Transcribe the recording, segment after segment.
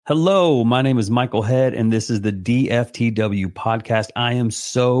Hello, my name is Michael Head, and this is the DFTW podcast. I am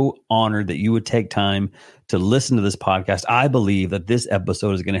so honored that you would take time to listen to this podcast. I believe that this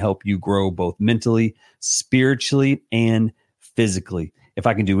episode is going to help you grow both mentally, spiritually, and physically. If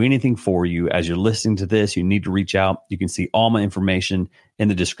I can do anything for you as you're listening to this, you need to reach out. You can see all my information in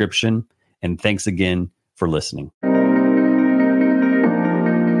the description. And thanks again for listening.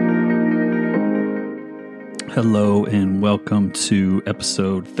 Hello and welcome to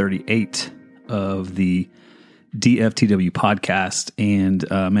episode 38 of the DFTW podcast. And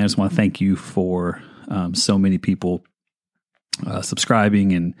man, I just want to thank you for so many people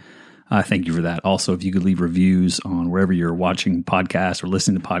subscribing, and I thank you for that. Also, if you could leave reviews on wherever you're watching podcasts or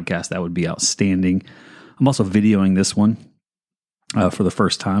listening to podcasts, that would be outstanding. I'm also videoing this one for the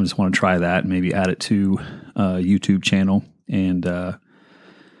first time. Just want to try that and maybe add it to a YouTube channel. And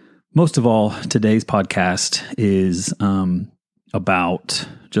most of all, today's podcast is about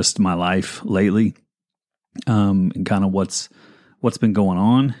just my life lately, and kind of what's been going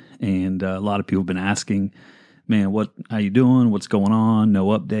on. And a lot of people have been asking, man, how you doing? What's going on? No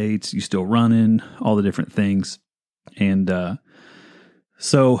updates. You still running? All the different things. And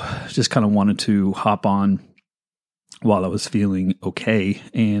so just kind of wanted to hop on while I was feeling okay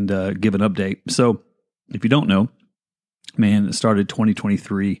and give an update. So if you don't know, man, it started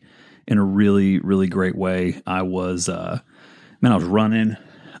 2023 in a really, really great way. I was running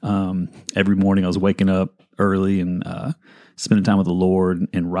every morning. I was waking up early and spending time with the Lord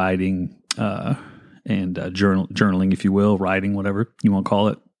and writing and journaling, if you will, writing, whatever you want to call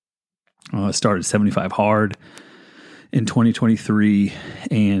it. I started 75 Hard in 2023,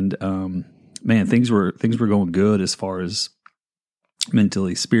 and man, things were going good as far as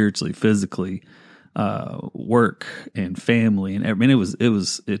mentally, spiritually, physically. Work and family and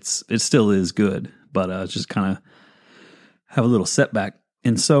it still is good, but just kind of have a little setback.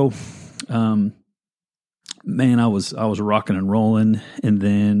 And so, man, I was rocking and rolling, and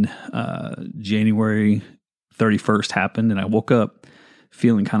then January 31st happened, and I woke up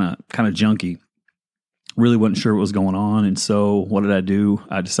feeling kind of junky. Really wasn't sure what was going on, and so what did I do?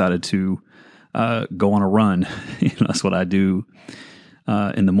 I decided to go on a run. That's what I do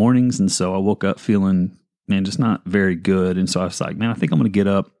in the mornings. And so I woke up feeling, man, just not very good. And so I was like, man, I think I'm going to get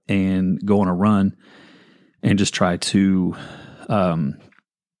up and go on a run and just try to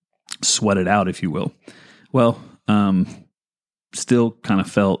sweat it out, if you will. Well, still kind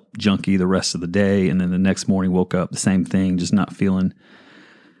of felt junky the rest of the day. And then the next morning woke up the same thing, just not feeling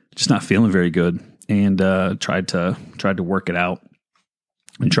very good. And tried to work it out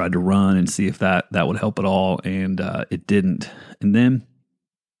and tried to run and see if that would help at all. And it didn't. And then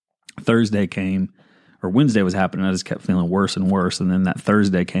Thursday came, or Wednesday was happening. I just kept feeling worse and worse. And then that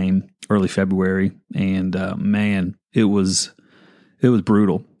Thursday came, early February, and man, it was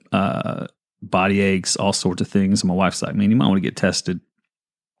brutal. Body aches, all sorts of things. And my wife's like, man, you might want to get tested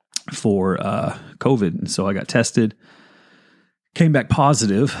for COVID. And so I got tested, came back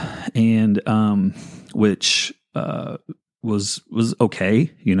positive, and which was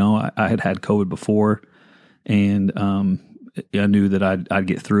okay. I had COVID before, and I knew that I'd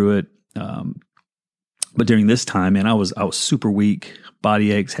get through it. But during this time, man, I was super weak,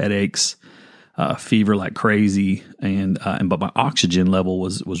 body aches, headaches, fever like crazy. But my oxygen level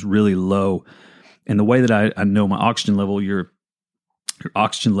was really low. And the way that I know my oxygen level, your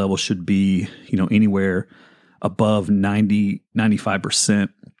oxygen level should be, anywhere above 95%.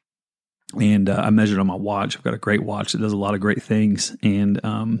 And I measured on my watch. I've got a great watch that does a lot of great things. And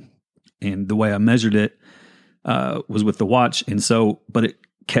the way I measured it, was with the watch. And so, but it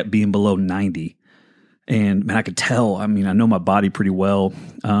kept being below 90. And man, I could tell, I know my body pretty well.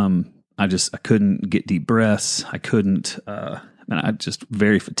 I couldn't get deep breaths. I couldn't, I just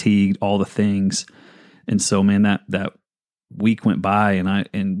very fatigued, all the things. And so, man, that week went by,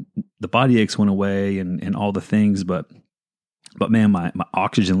 and the body aches went away and all the things, but man, my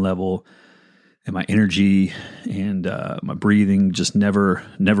oxygen level and my energy and, my breathing just never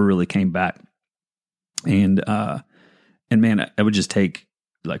really came back. And man, I would just take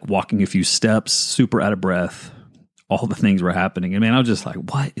like walking a few steps, super out of breath. All the things were happening. And man, I was just like,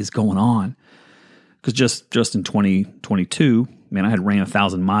 what is going on? Because just in 2022, man, I had ran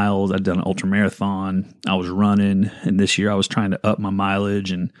 1,000 miles. I'd done an ultra marathon. I was running. And this year I was trying to up my mileage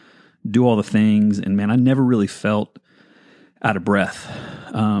and do all the things. And man, I never really felt out of breath.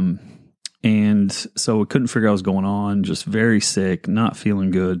 And so I couldn't figure out what was going on. Just very sick, not feeling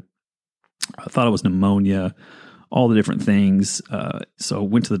good. I thought it was pneumonia, all the different things. So I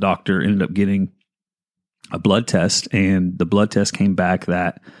went to the doctor, ended up getting a blood test, and the blood test came back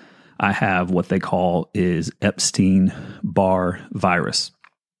that I have what they call is Epstein-Barr virus.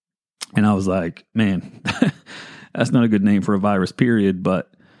 And I was like, man, that's not a good name for a virus, period.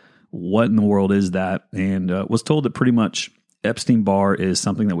 But what in the world is that? And was told that pretty much Epstein-Barr is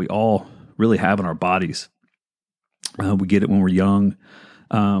something that we all really have in our bodies. We get it when we're young.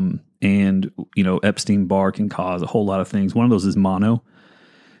 And, Epstein-Barr can cause a whole lot of things. One of those is mono.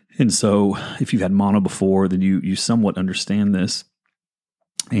 And so if you've had mono before, then you somewhat understand this.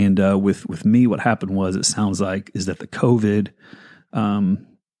 And with me, what happened was, it sounds like, is that the COVID,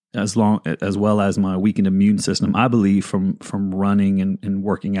 as well as my weakened immune system, I believe from running and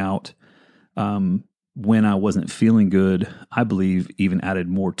working out, when I wasn't feeling good, I believe even added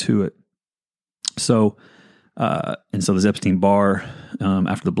more to it. So, and so this Epstein-Barr,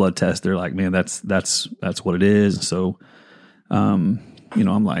 after the blood test, they're like, man, that's what it is. So,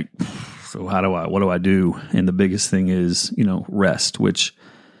 I'm like, so what do I do? And the biggest thing is, rest, which,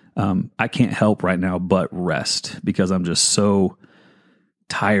 I can't help right now but rest, because I'm just so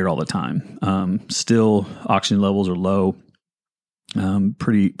tired all the time. Still oxygen levels are low,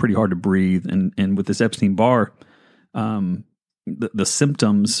 pretty hard to breathe. And with this Epstein-Barr, the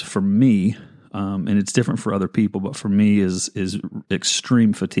symptoms for me, and it's different for other people, but for me is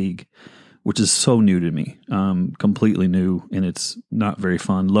extreme fatigue, which is so new to me, completely new, and it's not very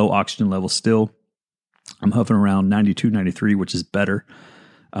fun. Low oxygen levels still. I'm huffing around 92, 93, which is better.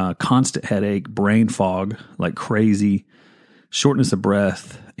 Constant headache, brain fog like crazy, shortness of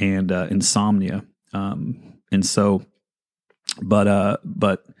breath, and insomnia. And so, but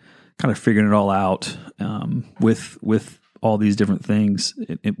kind of figuring it all out with all these different things.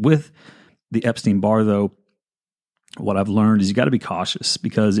 With the Epstein-Barr, though, what I've learned is you got to be cautious,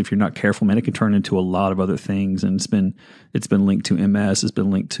 because if you're not careful, man, it can turn into a lot of other things. And it's been linked to MS. It's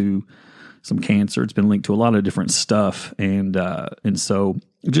been linked to some cancer. It's been linked to a lot of different stuff. And so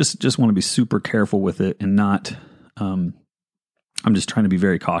just want to be super careful with it, and not, I'm just trying to be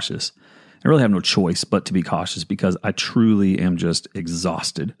very cautious. I really have no choice but to be cautious, because I truly am just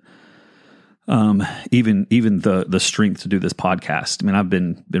exhausted. Even the strength to do this podcast. I mean, I've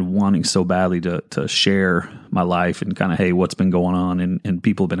been wanting so badly to share my life and kind of, hey, what's been going on, and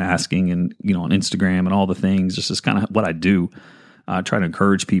people have been asking, and on Instagram and all the things, just kind of what I do. I try to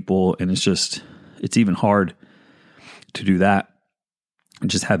encourage people, and it's even hard to do that and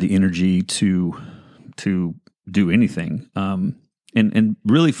just have the energy to do anything. And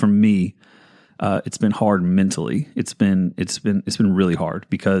really for me, it's been hard mentally. It's been really hard,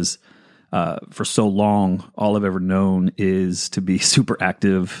 because for so long, all I've ever known is to be super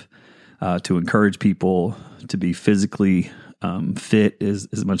active, to encourage people, to be physically fit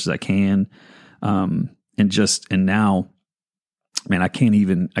as much as I can, and now, man, I can't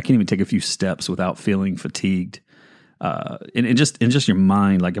even take a few steps without feeling fatigued, and just your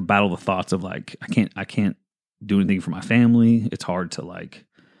mind, like, a battle of the thoughts of like, I can't do anything for my family. It's hard to like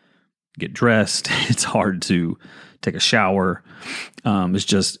get dressed. It's hard to take a shower. It's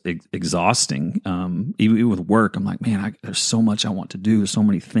just exhausting. Even with work, I'm like, man, there's so much I want to do, so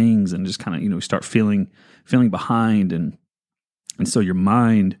many things, and just kind of, start feeling behind. And so your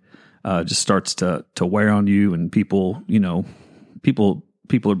mind, just starts to wear on you, and people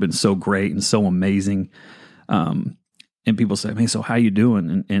have been so great and so amazing. And people say, man, so how you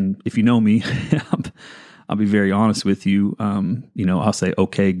doing? And if you know me, I'll be very honest with you. I'll say,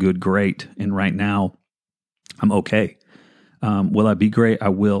 okay, good, great. And right now I'm okay. Will I be great? I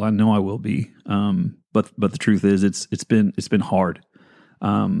will. I know I will be. But the truth is it's been hard.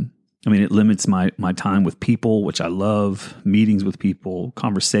 It limits my time with people, which I love, meetings with people,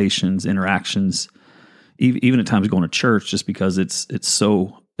 conversations, interactions, even at times going to church, just because it's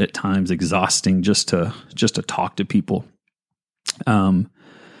so at times exhausting just to talk to people.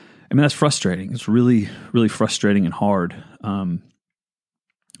 That's frustrating. It's really, really frustrating and hard. And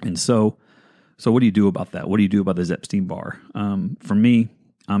so what do you do about that? What do you do about this Epstein-Barr? For me,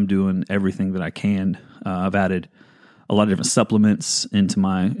 I'm doing everything that I can. I've added a lot of different supplements into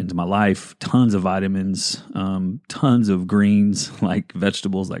my life, tons of vitamins, tons of greens, like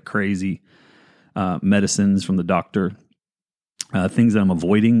vegetables like crazy, medicines from the doctor. Things that I'm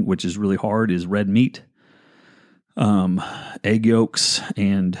avoiding, which is really hard, is red meat, egg yolks,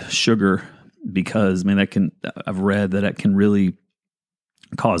 and sugar, because I've read that it can really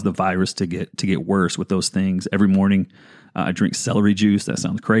cause the virus to get worse with those things. Every morning, I drink celery juice. That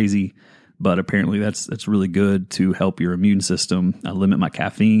sounds crazy, but apparently that's really good to help your immune system. I limit my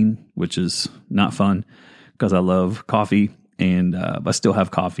caffeine, which is not fun, because I love coffee, and I still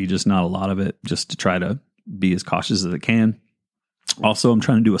have coffee, just not a lot of it, just to try to be as cautious as I can. Also, I'm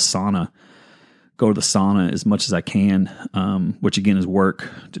trying to do a sauna, go to the sauna as much as I can, which again is work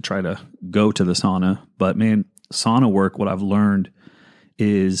to try to go to the sauna. But man, sauna work, what I've learned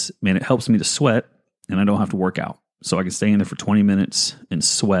is, man, it helps me to sweat and I don't have to work out. So I can stay in there for 20 minutes and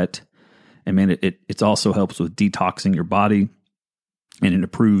sweat. And man, it also helps with detoxing your body, and it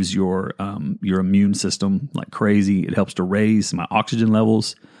improves your immune system like crazy. It helps to raise my oxygen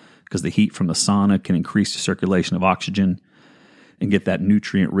levels because the heat from the sauna can increase the circulation of oxygen and get that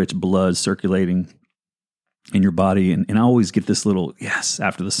nutrient-rich blood circulating in your body. And I always get this little yes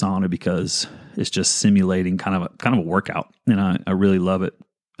after the sauna because it's just simulating kind of a workout, and I really love it.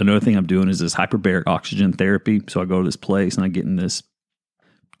 Another thing I'm doing is this hyperbaric oxygen therapy. So I go to this place and I get in this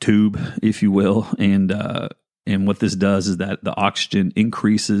tube, if you will, and what this does is that the oxygen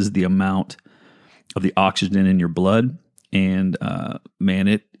increases the amount of the oxygen in your blood, and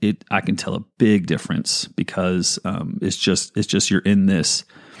man, I can tell a big difference because it's just you're in this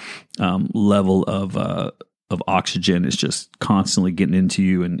level of oxygen. It's just constantly getting into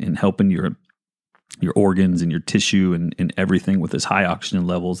you and helping your organs and your tissue and everything with this high oxygen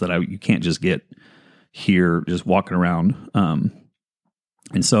levels that you can't just get here just walking around.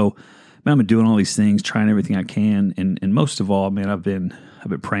 And so, man, I've been doing all these things, trying everything I can, and most of all, man, I've been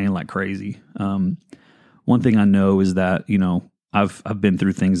praying like crazy. One thing I know is that, you know, I've been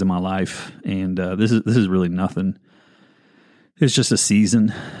through things in my life, and this is really nothing. It's just a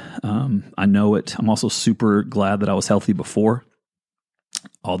season. I know it. I'm also super glad that I was healthy before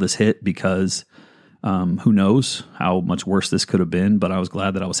all this hit because who knows how much worse this could have been. But I was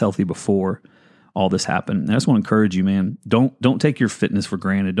glad that I was healthy before all this happened. And I just want to encourage you, man. Don't take your fitness for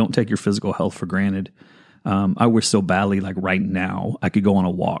granted. Don't take your physical health for granted. I wish so badly, like right now, I could go on a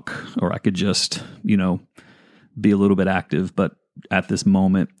walk or I could just, you know, be a little bit active. But at this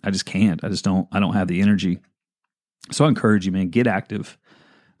moment, I just can't. I don't have the energy. So I encourage you, man, get active.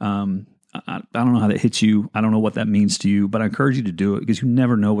 I don't know how that hits you. I don't know what that means to you, but I encourage you to do it because you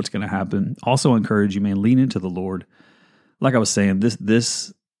never know what's going to happen. Also encourage you, man, lean into the Lord. Like I was saying,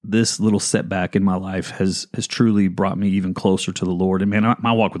 this little setback in my life has truly brought me even closer to the Lord. And man,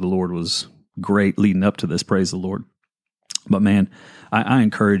 my walk with the Lord was great leading up to this. Praise the Lord. But man, I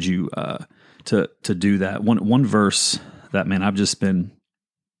encourage you to do that. One verse that, man, I've just been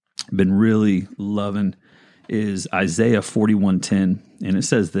really loving is Isaiah 41:10, and it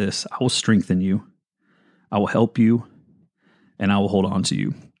says this: I will strengthen you, I will help you, and I will hold on to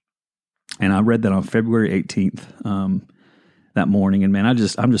you. And I read that on February 18th that morning, and man, I'm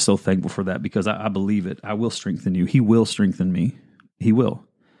just so thankful for that because I believe it. I will strengthen you. He will strengthen me. He will,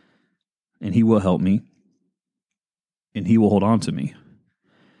 and He will help me, and He will hold on to me.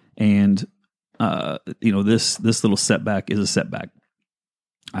 And you know, this little setback is a setback.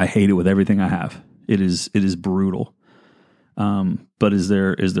 I hate it with everything I have. It is brutal. But is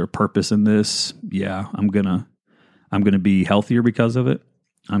there purpose in this? Yeah, I'm gonna be healthier because of it.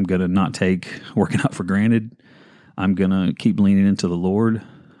 I'm gonna not take working out for granted. I'm gonna keep leaning into the Lord.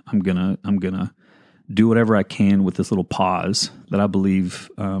 I'm gonna do whatever I can with this little pause that I believe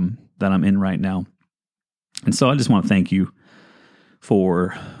that I'm in right now. And so I just want to thank you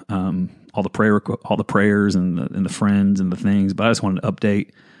for all the prayers and the friends and the things. But I just wanted to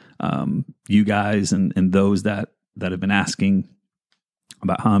update you guys and those that have been asking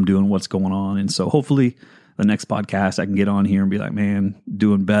about how I'm doing, what's going on. And so hopefully the next podcast I can get on here and be like, man,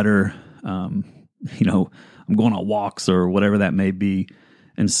 doing better. You know, I'm going on walks or whatever that may be.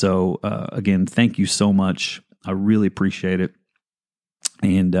 And so, again, thank you so much. I really appreciate it.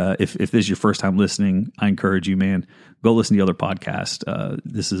 And if this is your first time listening, I encourage you, man, go listen to the other podcast.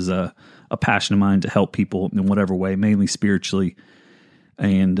 This is a passion of mine to help people in whatever way, mainly spiritually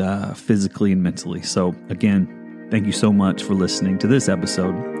and physically and mentally. So again, thank you so much for listening to this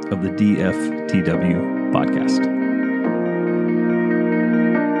episode of the DFTW podcast.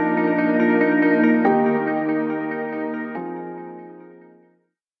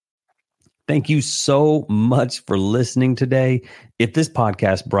 Thank you so much for listening today. If this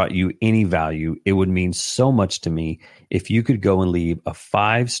podcast brought you any value, it would mean so much to me if you could go and leave a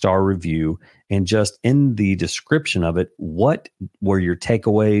 5-star review and just in the description of it, what were your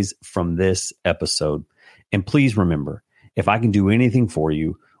takeaways from this episode? And please remember, if I can do anything for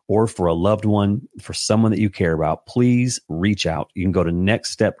you or for a loved one, for someone that you care about, please reach out. You can go to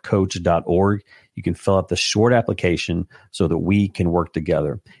nextstepcoach.org. You can fill out the short application so that we can work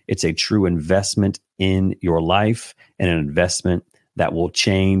together. It's a true investment in your life and an investment that will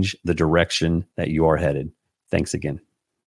change the direction that you are headed. Thanks again.